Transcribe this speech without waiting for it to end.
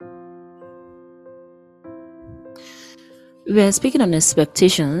We're speaking on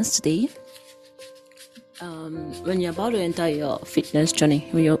expectations today. When you're about to enter your fitness journey,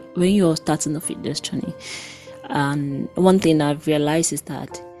 when you're starting the fitness journey, and one thing I've realized is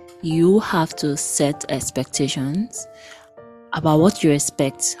that you have to set expectations about what you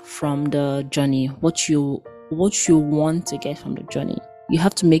expect from the journey, what you want to get from the journey. You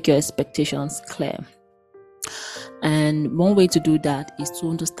have to make your expectations clear. And one way to do that is to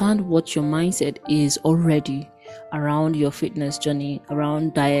understand what your mindset is already around your fitness journey,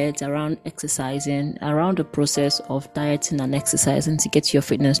 around diet, around exercising, around the process of dieting and exercising to get to your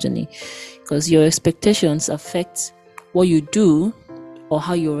fitness journey. Because your expectations affect what you do or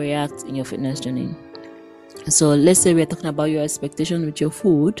how you react in your fitness journey. So let's say we're talking about your expectation with your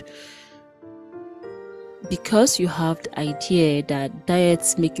food. Because you have the idea that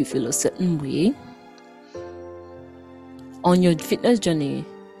diets make you feel a certain way, on your fitness journey,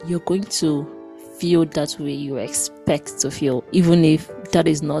 you're going to feel that way you expect to feel, even if that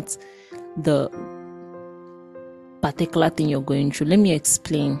is not the particular thing you're going through. Let me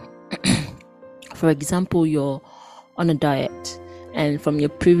explain. For example, you're on a diet, and from your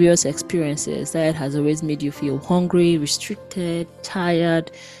previous experiences, diet has always made you feel hungry, restricted,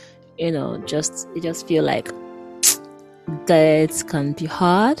 tired. You just feel like diets can be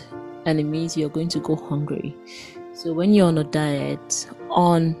hard, and it means you're going to go hungry. So when you're on a diet,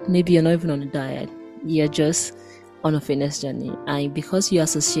 maybe you're not even on a diet, you're just on a fitness journey, and because you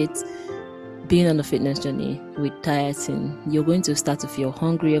associate being on a fitness journey with dieting, you're going to start to feel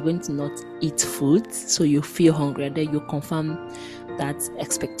hungry. You're going to not eat food, so you feel hungry, and then you confirm that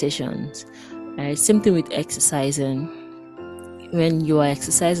expectations. Same thing with exercising. When you are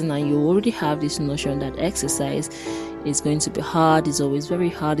exercising and you already have this notion that exercise is going to be hard, it's always very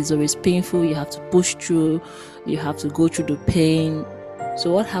hard, it's always painful, you have to push through, you have to go through the pain.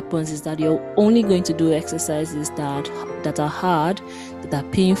 So what happens is that you're only going to do exercises that are hard, that are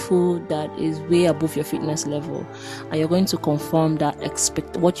painful, that is way above your fitness level, and you're going to confirm that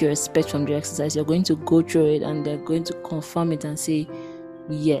what you expect from the exercise. You're going to go through it, and they're going to confirm it and say,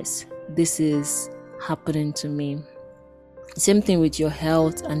 yes, this is happening to me. Same thing with your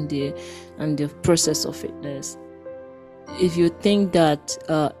health and the process of fitness. If you think that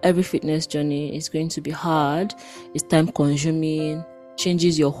every fitness journey is going to be hard, it's time consuming,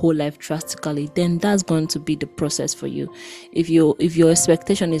 changes your whole life drastically, then that's going to be the process for you. If your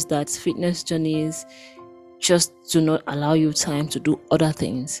expectation is that fitness journeys just do not allow you time to do other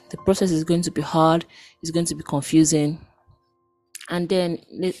things, the process is going to be hard, it's going to be confusing. And then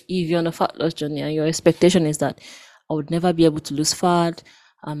if you're on a fat loss journey and your expectation is that I would never be able to lose fat,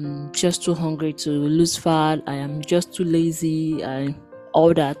 I'm just too hungry to lose fat, I am just too lazy, and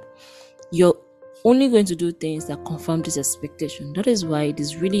all that, you're only going to do things that confirm this expectation. That is why it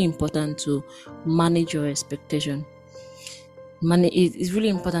is really important to manage your expectation. It's really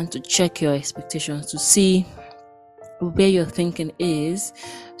important to check your expectations to see where your thinking is.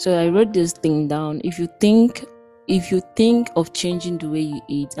 So I wrote this thing down. If you think of changing the way you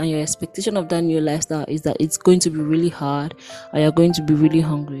eat, and your expectation of that new lifestyle is that it's going to be really hard, and you're going to be really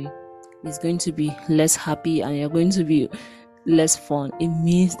hungry, it's going to be less happy, and you're going to be less fun, it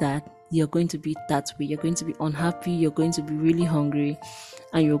means that you're going to be that way. You're going to be unhappy, you're going to be really hungry,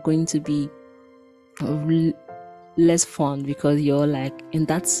 and you're going to be less fun, because you're like in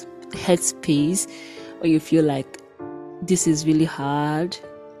that headspace where you feel like this is really hard,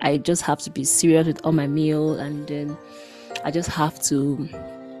 I just have to be serious with all my meal, and then I just have to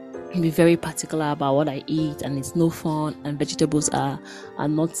be very particular about what I eat, and it's no fun, and vegetables are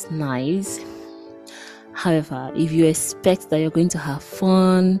not nice. However, if you expect that you're going to have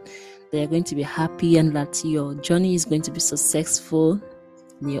fun, that you're going to be happy, and that your journey is going to be successful,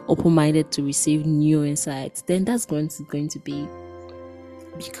 and you're open-minded to receive new insights, then that's going to be,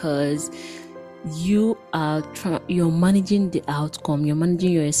 because you're managing the outcome, you're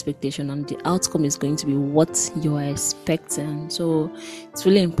managing your expectation, and the outcome is going to be what you are expecting. So it's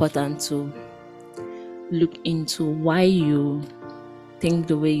really important to look into why you think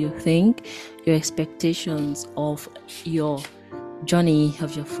the way you think, your expectations of your journey,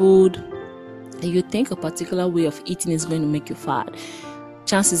 of your food. If you think a particular way of eating is going to make you fat,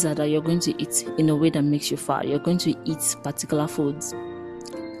 chances are that you're going to eat in a way that makes you fat. You're going to eat particular foods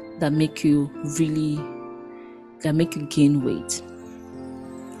that make you gain weight,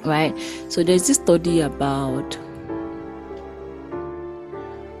 right? So there's this study about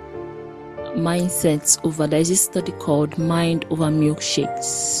mindsets there's this study called Mind Over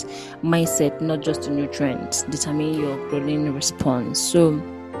Milkshakes. Mindset, not just the nutrients, determine your ghrelin response. So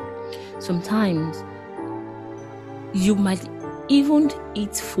sometimes you might even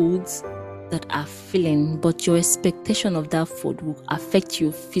eat foods that are filling, but your expectation of that food will affect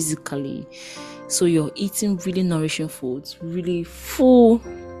you physically. So you're eating really nourishing foods, really full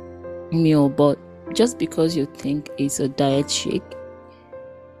meal, but just because you think it's a diet shake,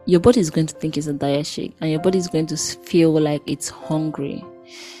 your body is going to think it's a diet shake, and your body is going to feel like it's hungry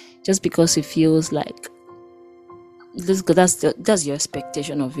just because it feels like that's your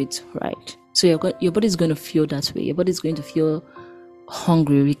expectation of it, right? So your body is going to feel that way. Your body is going to feel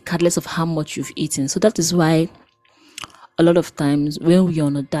hungry regardless of how much you've eaten. So that is why a lot of times when we're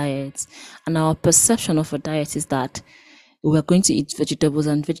on a diet and our perception of a diet is that we're going to eat vegetables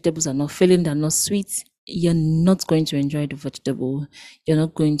and vegetables are not filling, they're not sweet, you're not going to enjoy the vegetable. They're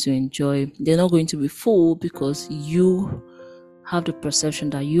not going to be full because you have the perception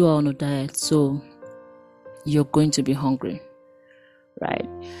that you are on a diet, so you're going to be hungry, right?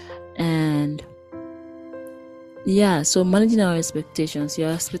 And yeah, so managing our expectations,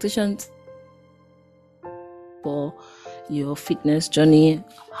 your expectations for your fitness journey,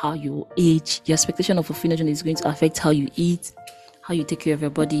 how you age, your expectation of a fitness journey is going to affect how you eat, how you take care of your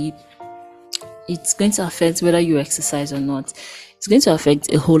body. It's going to affect whether you exercise or not. It's going to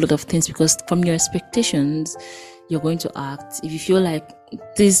affect a whole lot of things because from your expectations, you're going to act. If you feel like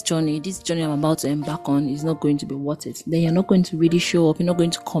this journey I'm about to embark on is not going to be worth it, then you're not going to really show up. You're not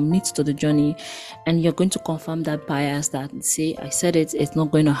going to commit to the journey, and you're going to confirm that bias that say, I said it's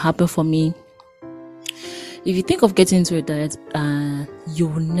not going to happen for me. If you think of getting into a diet, you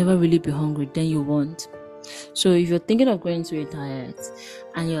will never really be hungry, then you won't. So if you're thinking of going to a diet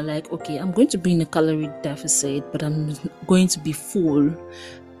and you're like, okay, I'm going to be in a calorie deficit, but I'm going to be full,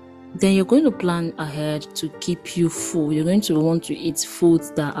 then you're going to plan ahead to keep you full. You're going to want to eat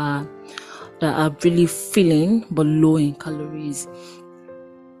foods that are really filling but low in calories,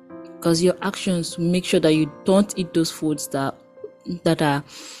 because your actions make sure that you don't eat those foods that are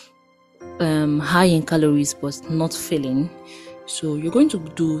high in calories but not filling. So you're going to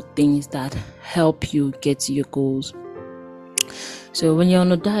do things that help you get to your goals. So when you're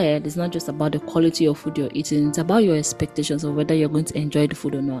on a diet, it's not just about the quality of food you're eating, it's about your expectations of whether you're going to enjoy the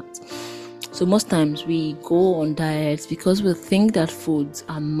food or not. So most times we go on diets because we think that foods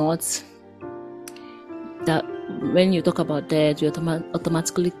are not, that when you talk about diet, you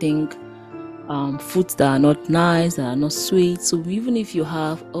automatically think foods that are not nice, that are not sweet. So even if you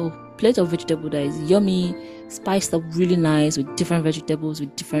have a plate of vegetable that is yummy, spiced up really nice with different vegetables,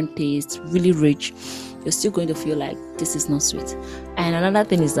 with different tastes, really rich, you're still going to feel like this is not sweet. And another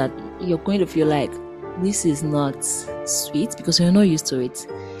thing is that you're going to feel like this is not sweet because you're not used to it.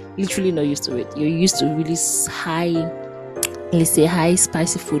 Literally not used to it. You're used to really high, let's say high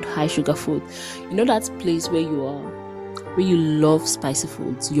spicy food, high sugar food. You know that place where you are, where you love spicy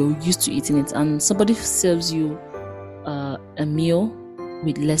foods, you're used to eating it, and somebody serves you a meal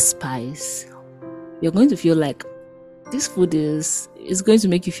with less spice, you're going to feel like this food is going to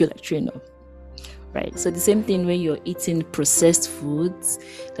make you feel like throwing up, right? So the same thing when you're eating processed foods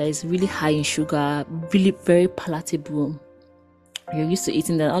that is really high in sugar, really very palatable, you're used to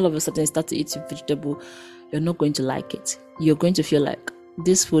eating that, all of a sudden you start to eat your vegetable, you're not going to like it. You're going to feel like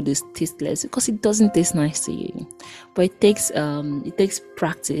this food is tasteless because it doesn't taste nice to you. But it takes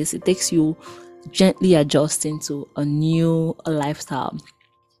practice. It takes you gently adjusting to a new lifestyle,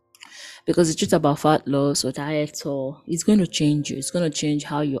 because it's just about fat loss or diet, or it's going to change you. It's going to change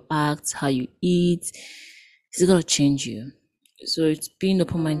how you act, how you eat. It's going to change you. So it's being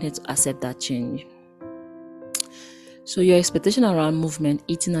open-minded to accept that change. So your expectation around movement,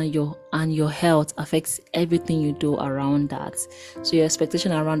 eating, and your health affects everything you do around that. So your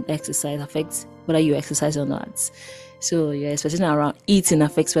expectation around exercise affects whether you exercise or not. So your expectation around eating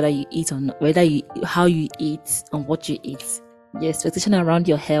affects whether you eat or not, how you eat and what you eat. Your expectation around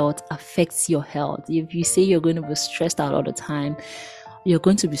your health affects your health. If you say you're going to be stressed out all the time, you're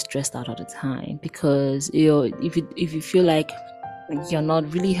going to be stressed out all the time, because if you feel like you're not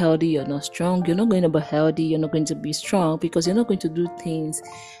really healthy, you're not strong, you're not going to be healthy, you're not going to be strong, because you're not going to do things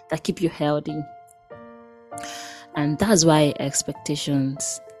that keep you healthy. And that's why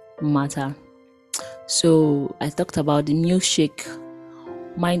expectations matter. So I talked about the milkshake,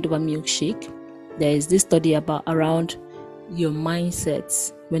 mind over milkshake. There is this study around your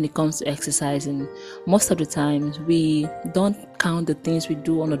mindset when it comes to exercising. Most of the times we don't count the things we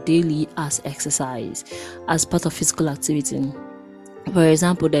do on a daily as exercise, as part of physical activity. For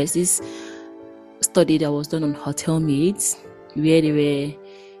example, there's this study that was done on hotel maids, where they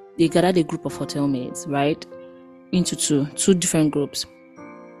gathered a group of hotel maids, right, into two different groups.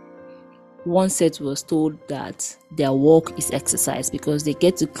 One set was told that their work is exercise because they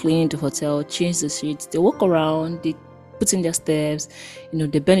get to clean the hotel, change the sheets, they walk around, they putting their steps,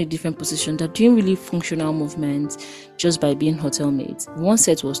 they bend in different positions. They're doing really functional movements just by being hotel mates. One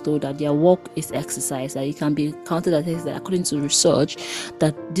set was told that their work is exercise, that it can be counted as exercise according to research,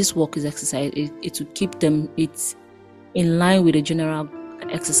 that this work is exercise. It will keep them, it's in line with the general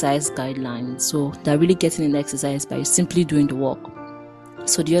exercise guidelines. So they're really getting in exercise by simply doing the work.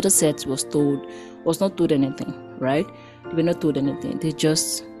 So the other set was not told anything, right? They were not told anything. They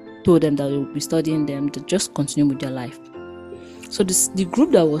just told them that they would be studying them to just continue with their life. So the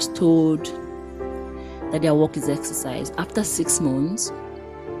group that was told that their work is exercise, after 6 months,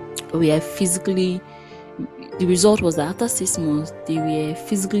 the result was that after 6 months, they were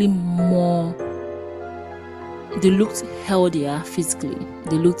physically they looked healthier physically.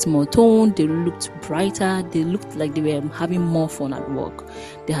 They looked more toned, they looked brighter, they looked like they were having more fun at work.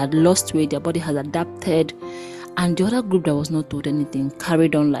 They had lost weight, their body had adapted. And the other group that was not told anything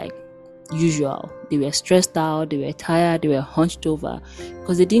carried on like usual. They were stressed out, they were tired, they were hunched over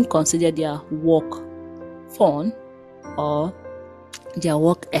because they didn't consider their work fun or their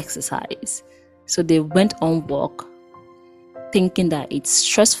work exercise. So they went on work thinking that it's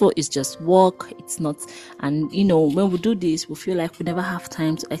stressful, it's just work, it's not. And when we do this, we feel like we never have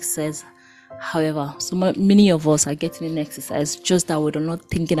time to exercise. However, so many of us are getting in exercise, just that we're not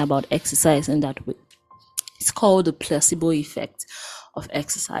thinking about exercise in that way. It's called the placebo effect of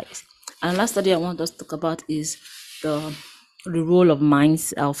exercise. And last study I want us to talk about is the role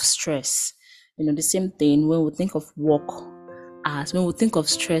of stress. The same thing when we think of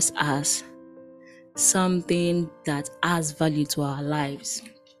stress as something that adds value to our lives.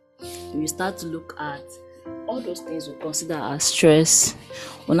 We start to look at all those things we consider as stress.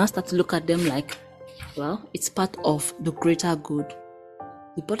 When I start to look at them like, well, it's part of the greater good.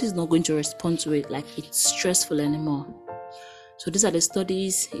 The body is not going to respond to it like it's stressful anymore. So these are the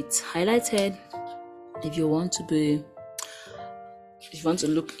studies. It's highlighted. If you want to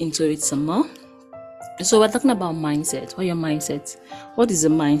look into it some more. So we're talking about mindset. What are your mindsets? What is a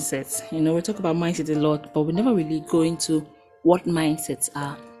mindset? We talk about mindset a lot, but we never really go into what mindsets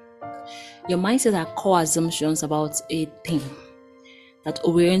are. Your mindset are core assumptions about a thing that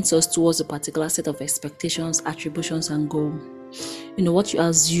orients us towards a particular set of expectations, attributions, and goals. What you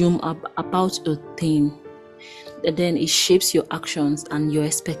assume about a thing, then it shapes your actions and your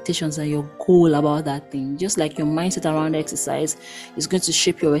expectations and your goal about that thing. Just like your mindset around exercise is going to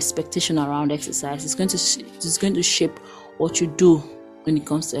shape your expectation around exercise. It's going to shape what you do when it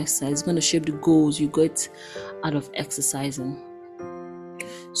comes to exercise. It's going to shape the goals you get out of exercising.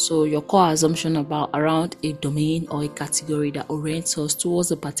 So your core assumption around a domain or a category that orients us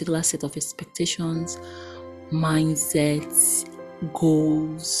towards a particular set of expectations, mindsets,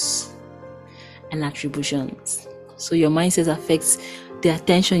 goals, and attributions. So your mindset affects the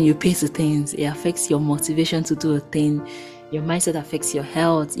attention you pay to things. It affects your motivation to do a thing. Your mindset affects your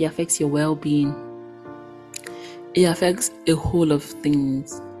health. It affects your well-being. It affects a whole of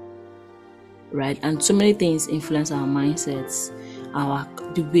things, right? And so many things influence our mindsets.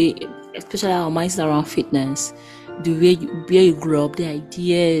 Especially our mindset around fitness, where you grew up, the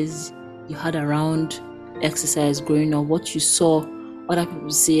ideas you had around exercise growing up, what you saw other people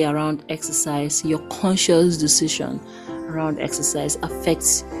say around exercise, your conscious decision around exercise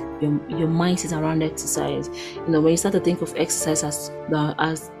affects your mindset around exercise. When you start to think of exercise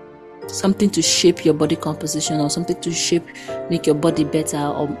as something to shape your body composition or something to make your body better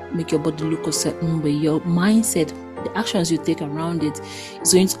or make your body look a certain way, your mindset, the actions you take around it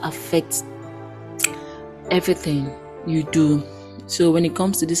is going to affect everything you do. So when it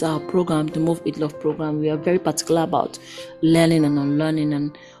comes to this, our program, the Move It Love program, we are very particular about learning and unlearning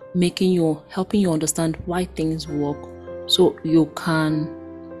and helping you understand why things work so you can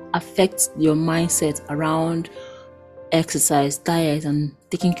affect your mindset around exercise, diet, and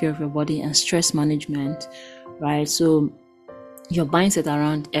taking care of your body and stress management, right? So your mindset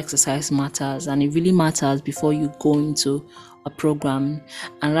around exercise matters, and it really matters before you go into a program.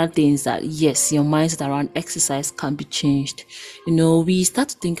 Another thing is that yes, your mindset around exercise can be changed. We start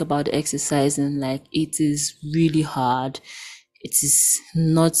to think about exercise and like it is really hard. It is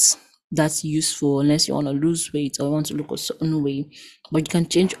not that useful unless you want to lose weight or want to look a certain way. But you can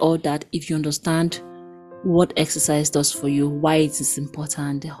change all that if you understand what exercise does for you, why it is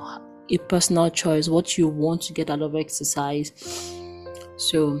important, a personal choice, what you want to get out of exercise.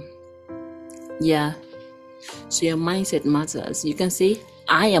 So yeah. So your mindset matters. You can say,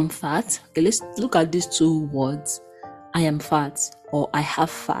 I am fat. Okay, let's look at these two words. I am fat or I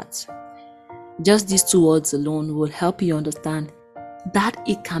have fat. Just these two words alone will help you understand that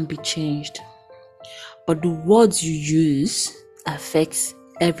it can be changed. But the words you use affects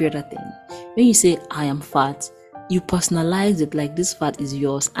every other thing. When you say I am fat, you personalize it like this fat is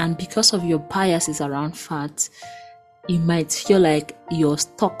yours, and because of your biases around fat, you might feel like you're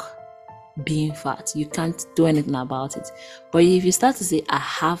stuck being fat. You can't do anything about it. But if you start to say I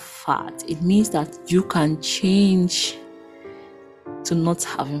have fat, it means that you can change to not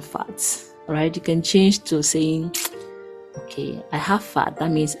having fat, right? You can change to saying, okay, I have fat.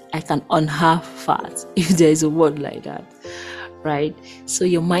 That means I can unhave fat, if there is a word like that, right? So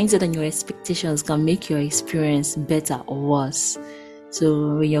your mindset and your expectations can make your experience better or worse.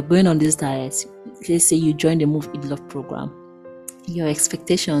 So when you're going on this diet, let's say you join the Move Eat Love program, your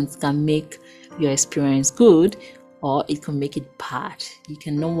expectations can make your experience good, or it can make it bad. You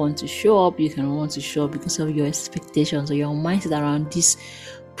cannot want to show up, because of your expectations or your mindset around this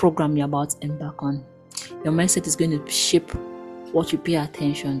program you're about to embark on. Your mindset is going to shape what you pay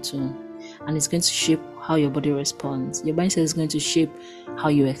attention to, and it's going to shape how your body responds. Your mindset is going to shape how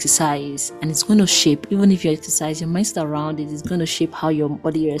you exercise, and it's going to shape, even if you exercise, your mindset around it is going to shape how your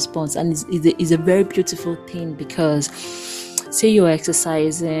body responds. And it's a very beautiful thing, because say you're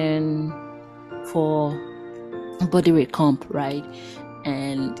exercising for body weight comp, right?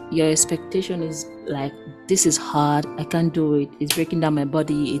 And your expectation is like, this is hard, I can't do it, it's breaking down my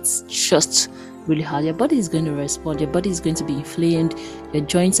body, it's just really hard. Your body is going to respond, your body is going to be inflamed, your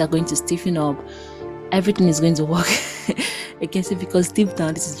joints are going to stiffen up, everything is going to work against it, because deep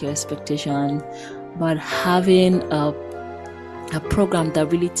down this is your expectation. But having a program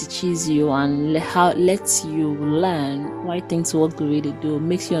that really teaches you and lets you learn why things work the way they do,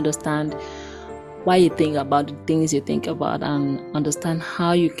 makes you understand why you think about the things you think about, and understand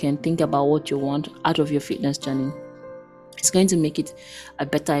how you can think about what you want out of your fitness journey. It's going to make it a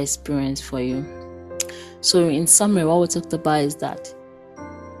better experience for you. So in summary, what we talked about is that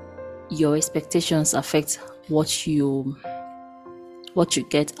your expectations affect what you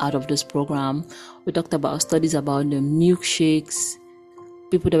get out of this program. We talked about studies about the milkshakes,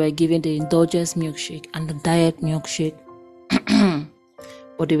 people that were given the indulgence milkshake and the diet milkshake,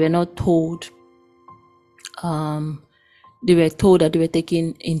 but they were not told. They were told that they were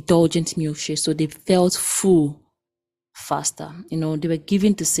taking indulgent milkshake, so they felt full faster. They were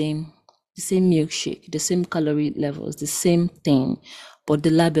given the same milkshake, the same calorie levels, the same thing, but the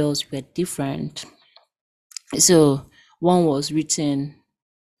labels were different. So one was written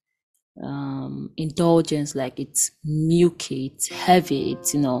indulgence, like it's milky, it's heavy,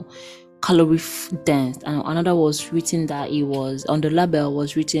 it's calorie dense, and another was written that it was, on the label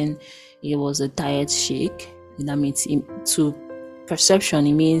was written, it was a diet shake. That means to perception,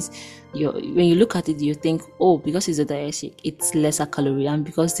 it means when you look at it, you think, oh, because it's a diet shake, it's lesser calorie, and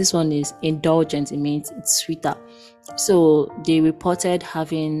because this one is indulgent, it means it's sweeter. So they reported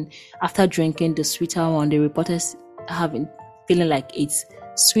having, after drinking the sweeter one, they reported feeling like it's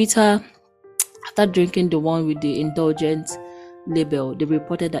sweeter. After drinking the one with the indulgent label, they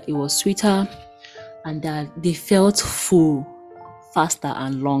reported that it was sweeter and that they felt full faster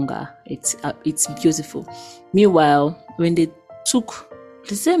and longer. It's beautiful. Meanwhile, when they took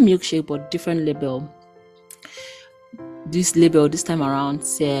the same milkshake but different label, this label this time around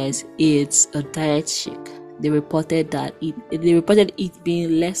says it's a diet shake. They reported it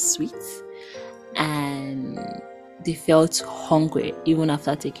being less sweet, and they felt hungry even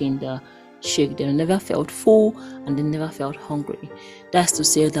after taking the shake. They never felt full and they never felt hungry. That's to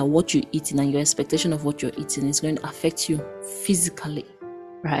say that what you're eating and your expectation of what you're eating is going to affect you physically,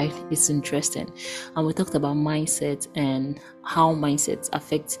 right? It's interesting. And we talked about mindset and how mindsets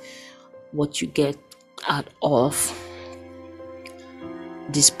affect what you get out of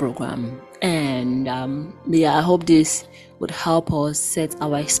this program. And I hope this would help us set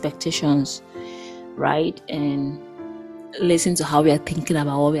our expectations right, and listen to how we are thinking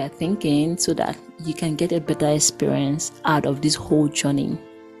about what we are thinking, so that you can get a better experience out of this whole journey.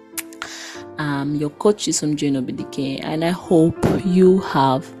 Your coach is Jane Obidike, and I hope you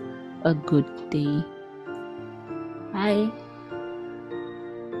have a good day. Bye.